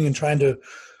interviewing and trying to,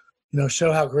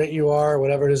 show how great you are,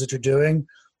 whatever it is that you're doing,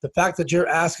 the fact that you're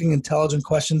asking intelligent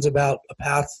questions about a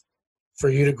path for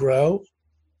you to grow,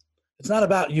 it's not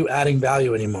about you adding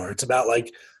value anymore. It's about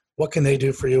what can they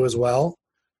do for you as well,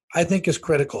 I think is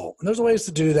critical. And there's ways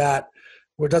to do that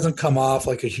where it doesn't come off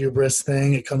like a hubris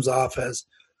thing. It comes off as,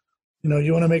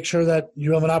 you want to make sure that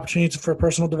you have an opportunity for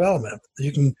personal development,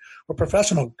 or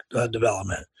professional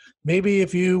development. Maybe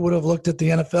if you would have looked at the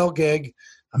NFL gig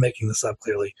I'm making this up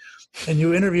clearly. And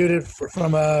you interviewed it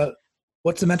from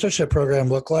what's the mentorship program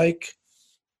look like?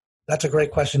 That's a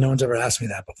great question. No one's ever asked me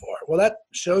that before. Well, that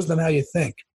shows them how you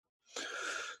think.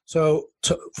 So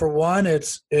for one,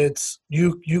 it's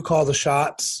you call the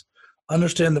shots,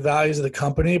 understand the values of the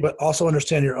company, but also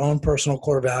understand your own personal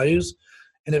core values.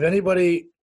 And if anybody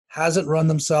hasn't run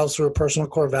themselves through a personal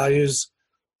core values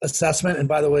assessment, and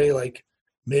by the way, like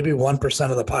maybe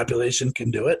 1% of the population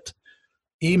can do it,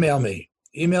 email me.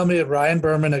 Email me at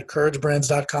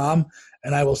ryanberman@couragebrands.com,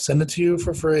 and I will send it to you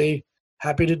for free.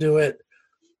 Happy to do it,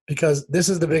 because this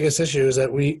is the biggest issue, is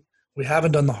that we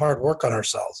haven't done the hard work on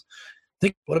ourselves.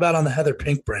 What about on the Heather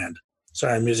Pink brand?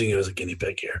 Sorry, I'm using you as a guinea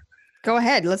pig here. Go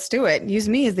ahead. Let's do it. Use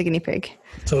me as the guinea pig.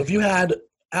 So if you had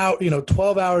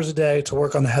 12 hours a day to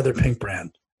work on the Heather Pink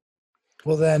brand,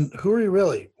 well then who are you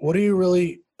really? What are you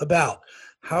really about?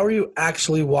 How are you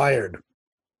actually wired?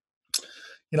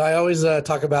 I always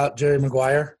talk about Jerry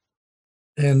Maguire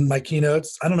in my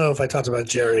keynotes. I don't know if I talked about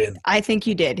Jerry. I think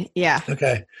you did. Yeah.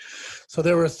 Okay. So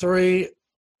there were three.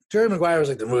 Jerry Maguire was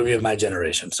like the movie of my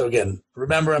generation. So again,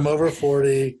 remember, I'm over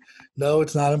 40. No,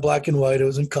 it's not in black and white. It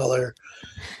was in color.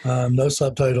 No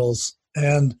subtitles.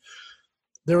 And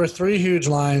there were three huge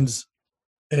lines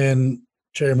in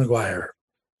Jerry Maguire.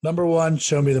 Number one,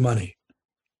 show me the money.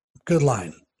 Good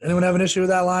line. Anyone have an issue with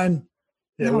that line?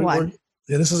 Yeah, no one.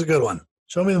 Yeah, this is a good one.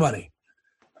 Show me the money.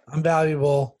 I'm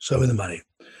valuable. Show me the money.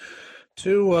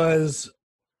 Two was,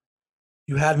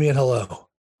 you had me at hello.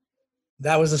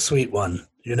 That was a sweet one.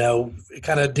 It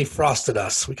kind of defrosted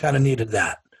us. We kind of needed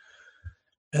that.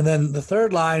 And then the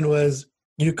third line was,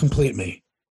 you complete me.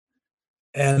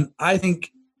 And I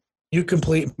think you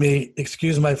complete me,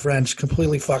 excuse my French,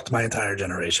 completely fucked my entire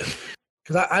generation.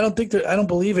 Because I don't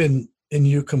believe in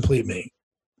you complete me.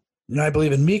 I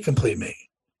believe in me complete me.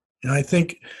 I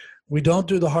think we don't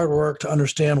do the hard work to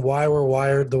understand why we're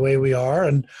wired the way we are.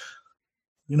 And,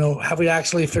 have we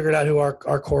actually figured out who our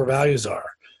core values are?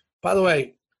 By the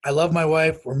way, I love my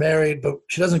wife. We're married, but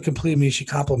she doesn't complete me. She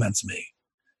compliments me.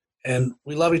 And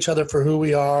we love each other for who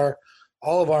we are,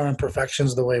 all of our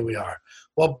imperfections the way we are.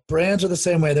 Well, brands are the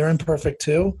same way. They're imperfect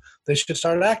too. They should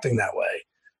start acting that way.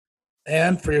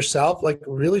 And for yourself,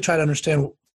 really try to understand,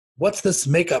 what's this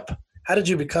makeup? How did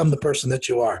you become the person that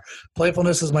you are?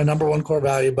 Playfulness is my number one core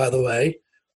value, by the way.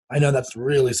 I know that's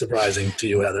really surprising to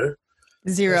you, Heather.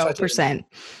 0%.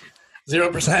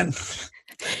 0%?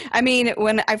 I mean,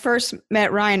 when I first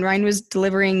met Ryan was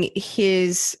delivering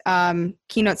his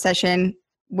keynote session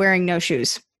wearing no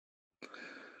shoes.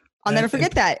 I'll never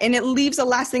forget that. And it leaves a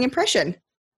lasting impression.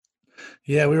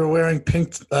 Yeah, we were wearing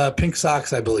pink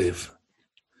socks, I believe.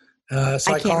 I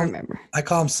can't remember. I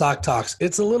call them sock talks.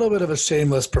 It's a little bit of a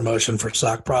shameless promotion for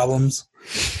sock problems,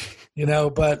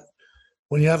 but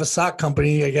when you have a sock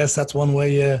company, I guess that's one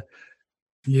way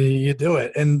you do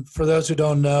it. And for those who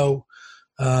don't know,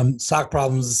 Sock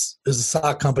Problems is a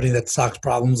sock company that solves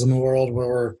problems in the world, where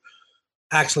we're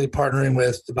actually partnering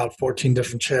with about 14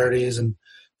 different charities. And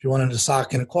if you wanted to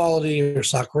sock inequality or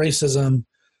sock racism,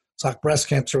 sock breast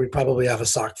cancer, we probably have a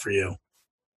sock for you.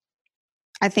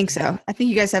 I think so. I think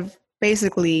you guys have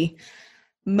basically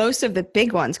most of the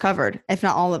big ones covered, if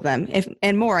not all of them,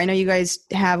 and more. I know you guys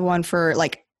have one for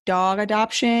dog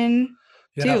adoption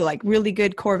too, really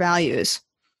good core values.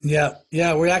 Yeah.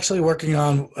 We're actually working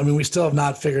on, we still have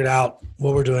not figured out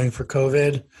what we're doing for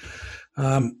COVID.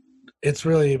 It's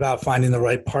really about finding the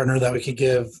right partner that we could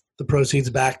give the proceeds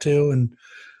back to. And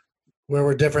where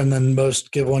we're different than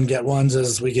most give one, get ones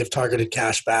is we give targeted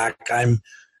cash back. I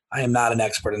am not an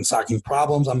expert in solving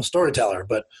problems. I'm a storyteller,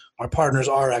 but our partners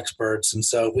are experts. And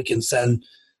so we can send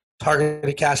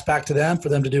targeted cash back to them for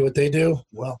them to do what they do.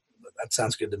 Well, that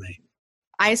sounds good to me.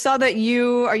 I saw that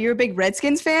are you a big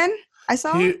Redskins fan? I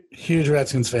saw huge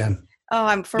Redskins fan. Oh,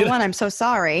 I'm so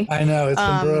sorry. I know, it's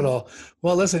been brutal.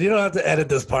 Well, listen, you don't have to edit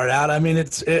this part out.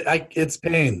 It's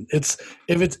pain. If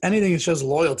it's anything, it shows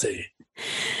loyalty.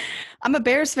 I'm a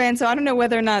Bears fan, so I don't know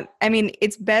whether or not.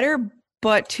 It's better,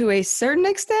 but to a certain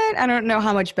extent, I don't know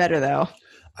how much better though.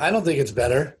 I don't think it's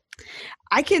better.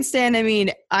 I can't stand.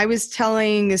 I was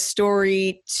telling a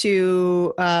story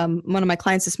to one of my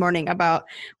clients this morning about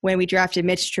when we drafted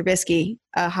Mitch Trubisky,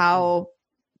 how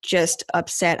just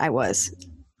upset I was.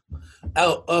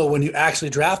 Oh, when you actually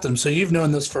draft him. So you've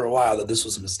known this for a while, that this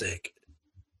was a mistake.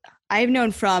 I've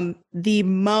known from the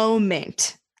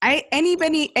moment.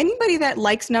 Anybody that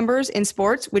likes numbers in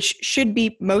sports, which should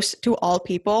be most to all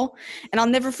people, and I'll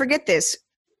never forget this.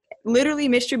 Literally,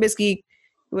 Mitch Trubisky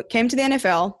came to the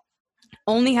NFL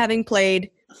only having played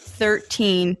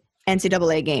 13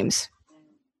 NCAA games.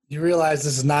 You realize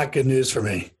this is not good news for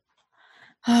me.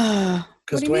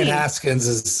 Because Dwayne Haskins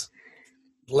is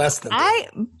less than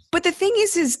Dame. But the thing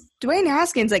is Dwayne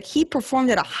Haskins, like, he performed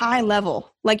at a high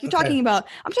level. Like, I'm talking about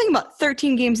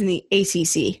 13 games in the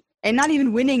ACC and not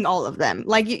even winning all of them.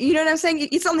 Like, you know what I'm saying?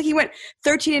 It's not like he went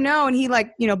 13-0 and he,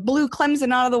 like, blew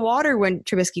Clemson out of the water when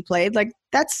Trubisky played. Like,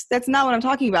 that's not what I'm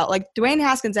talking about. Like, Dwayne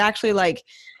Haskins actually, like,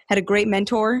 had a great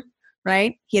mentor,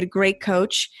 right? He had a great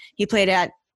coach. He played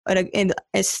at an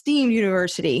esteemed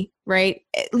university, right?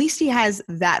 At least he has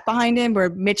that behind him, where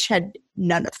Mitch had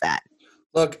none of that.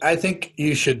 Look, I think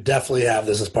you should definitely have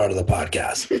this as part of the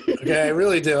podcast. Okay, I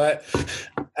really do. I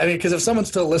mean, because if someone's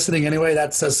still listening anyway,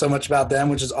 that says so much about them,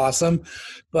 which is awesome.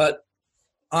 But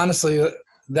honestly,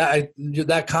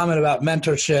 that comment about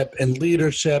mentorship and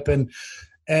leadership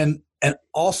and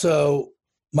also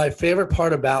my favorite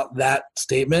part about that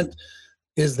statement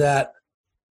is that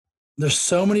there's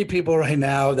so many people right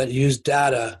now that use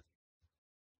data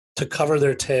to cover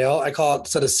their tail. I call it,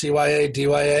 instead of CYA,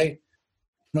 DYA.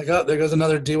 I'm like, oh, there goes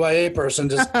another DYA person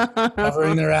just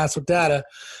covering their ass with data.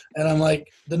 And I'm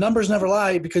like, the numbers never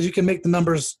lie because you can make the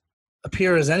numbers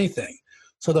appear as anything.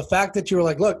 So the fact that you were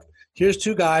like, look, here's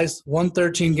two guys, won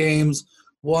 13 games,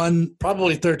 won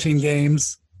probably 13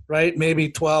 games, right? Maybe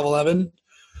 12, 11.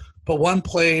 But one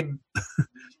played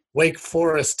Wake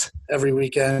Forest every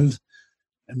weekend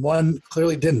and one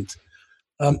clearly didn't.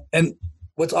 And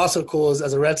what's also cool is,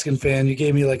 as a Redskin fan, you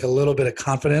gave me like a little bit of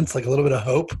confidence, like a little bit of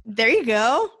hope. There you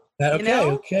go.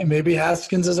 Okay, maybe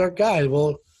Haskins is our guy.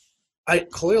 Well, I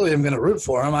clearly am going to root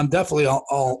for him. I'm definitely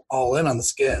all in on the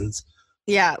Skins.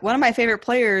 Yeah, one of my favorite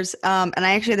players, and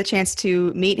I actually had the chance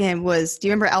to meet him, was, do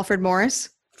you remember Alfred Morris?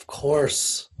 Of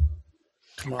course.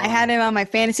 Come on. I had him on my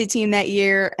fantasy team that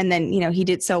year, and then, he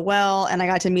did so well, and I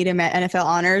got to meet him at NFL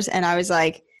Honors, and I was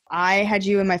like, I had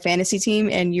you in my fantasy team,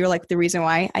 and you're like the reason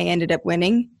why I ended up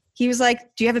winning. He was like,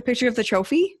 do you have a picture of the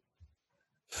trophy?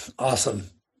 Awesome.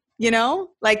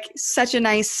 Like such a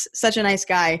nice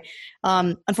guy.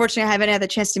 Unfortunately, I haven't had the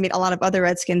chance to meet a lot of other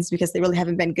Redskins because they really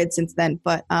haven't been good since then.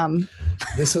 But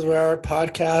this is where our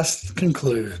podcast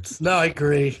concludes. No, I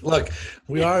agree. Look,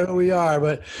 we are who we are,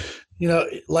 but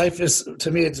life is,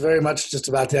 to me, it's very much just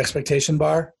about the expectation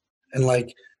bar. And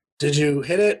like, did you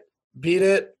hit it, beat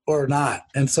it, or not?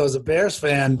 And so as a Bears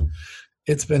fan,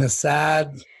 it's been a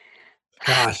sad,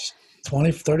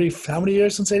 20, 30, how many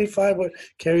years since 85? What,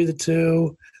 carry the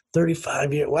 2,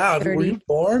 35 years. Wow. 30. Were you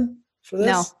born for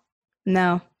this?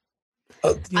 No.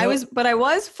 I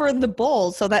was for the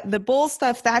Bulls. So that the Bulls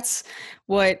stuff, that's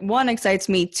what, one, excites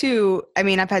me. Two, I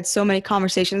mean, I've had so many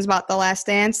conversations about The Last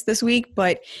Dance this week,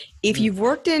 but if you've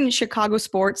worked in Chicago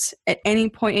sports at any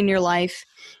point in your life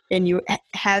and you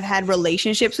have had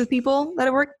relationships with people that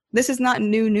have worked, this is not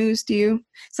new news to you.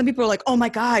 Some people are like, oh my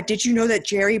God, did you know that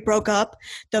Jerry broke up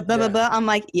the blah, blah, blah? I'm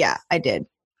like, yeah, I did.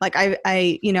 Like I've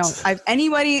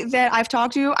anybody that I've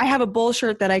talked to, I have a Bull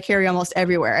shirt that I carry almost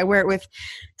everywhere. I wear it with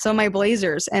some of my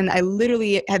blazers, and I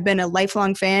literally have been a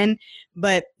lifelong fan,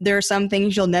 but there are some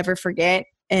things you'll never forget.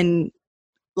 And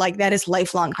like, that is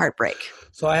lifelong heartbreak.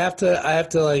 So I have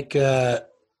to like, I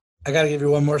got to give you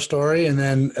one more story and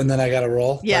then I got to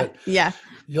roll. Yeah. But yeah.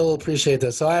 You'll appreciate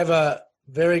this. So I have a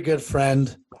very good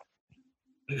friend.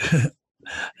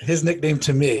 His nickname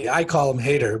to me, I call him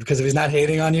Hater, because if he's not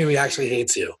hating on you, he actually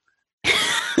hates you.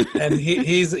 And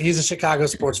he's a Chicago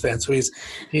sports fan. So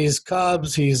he's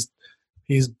Cubs, he's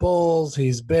Bulls,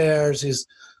 he's Bears, he's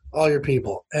all your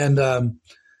people. And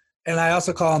I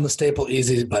also call him the staple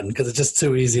easy button because it's just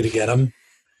too easy to get him.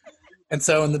 And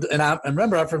so I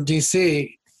remember I'm from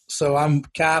DC, so I'm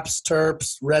Caps,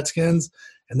 Terps, Redskins.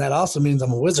 And that also means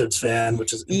I'm a Wizards fan,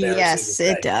 which is embarrassing. Yes,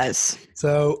 it does.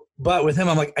 So, but with him,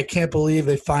 I'm like, I can't believe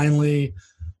they finally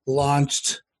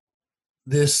launched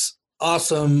this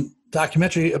awesome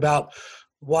documentary about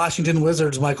Washington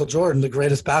Wizards Michael Jordan, the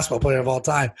greatest basketball player of all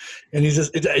time. And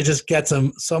it just gets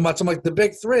him so much. I'm like, the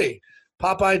big three: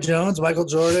 Popeye Jones, Michael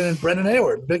Jordan, and Brendan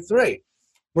Hayward. Big three.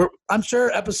 I'm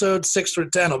sure episodes 6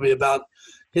 through 10 will be about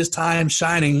his time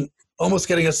shining, almost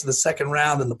getting us to the second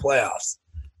round in the playoffs.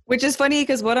 Which is funny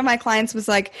because one of my clients was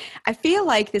like, I feel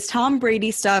like this Tom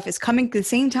Brady stuff is coming at the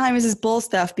same time as this Bull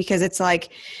stuff, because it's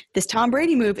like this Tom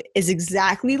Brady move is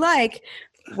exactly like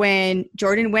when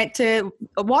Jordan went to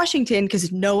Washington,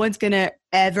 because no one's going to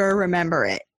ever remember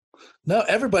it. No,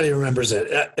 everybody remembers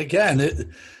it.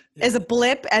 Again, as a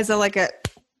blip,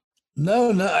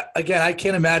 No. Again, I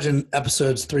can't imagine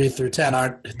episodes 3 through 10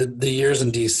 aren't the years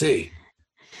in DC.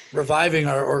 Reviving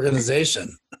our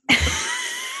organization.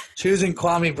 Choosing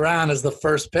Kwame Brown as the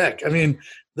first pick. I mean,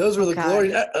 those were the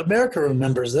glory. America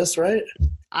remembers this, right?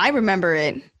 I remember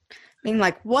it. I mean,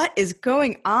 like, what is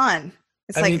going on?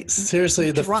 It's seriously,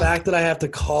 the fact that I have to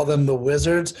call them the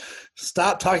Wizards,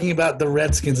 stop talking about the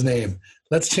Redskins name.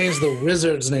 Let's change the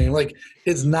wizard's name. Like,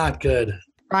 it's not good.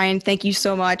 Ryan, thank you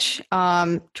so much.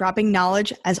 Dropping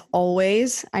knowledge as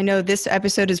always. I know this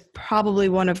episode is probably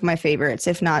one of my favorites,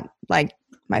 if not like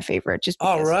my favorite. Just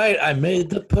all right, I made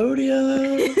the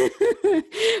podium.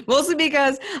 Mostly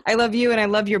because I love you and I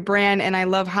love your brand and I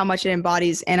love how much it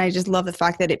embodies. And I just love the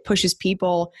fact that it pushes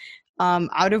people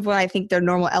out of what I think their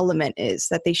normal element is,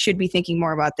 that they should be thinking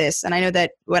more about this. And I know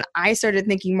that when I started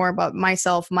thinking more about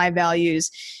myself, my values,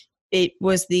 it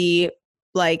was the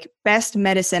best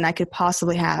medicine I could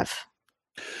possibly have.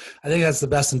 I think that's the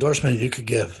best endorsement you could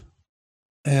give.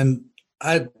 And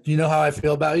you know how I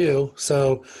feel about you.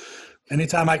 So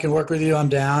anytime I can work with you, I'm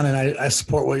down, and I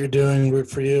support what you're doing, root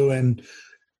for you. And,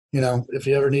 if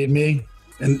you ever need me,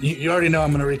 and you already know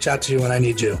I'm going to reach out to you when I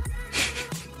need you.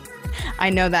 I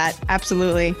know that.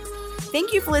 Absolutely.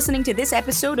 Thank you for listening to this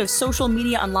episode of Social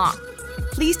Media Unlocked.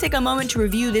 Please take a moment to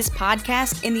review this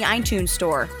podcast in the iTunes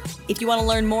store. If you want to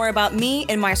learn more about me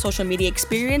and my social media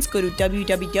experience, go to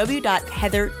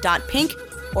www.heather.pink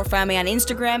or find me on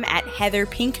Instagram at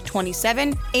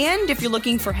heatherpink27. And if you're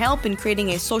looking for help in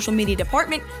creating a social media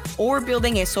department or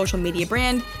building a social media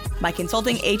brand, my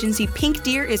consulting agency Pink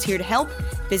Deer is here to help.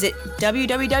 Visit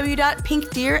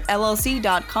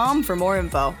www.pinkdeerllc.com for more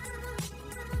info.